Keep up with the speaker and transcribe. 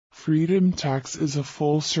Freedom Tax is a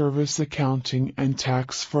full-service accounting and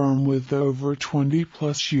tax firm with over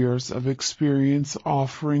 20-plus years of experience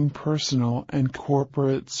offering personal and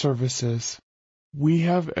corporate services. We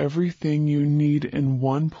have everything you need in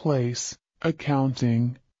one place: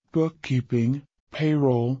 accounting, bookkeeping,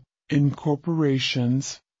 payroll,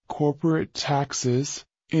 incorporations, corporate taxes,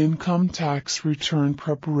 income tax return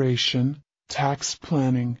preparation, tax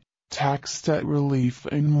planning, tax debt relief,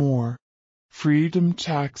 and more. Freedom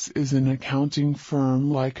Tax is an accounting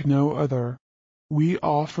firm like no other. We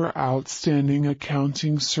offer outstanding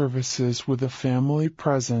accounting services with a family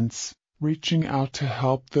presence, reaching out to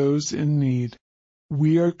help those in need.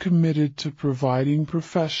 We are committed to providing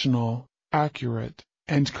professional, accurate,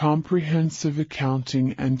 and comprehensive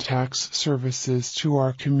accounting and tax services to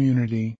our community.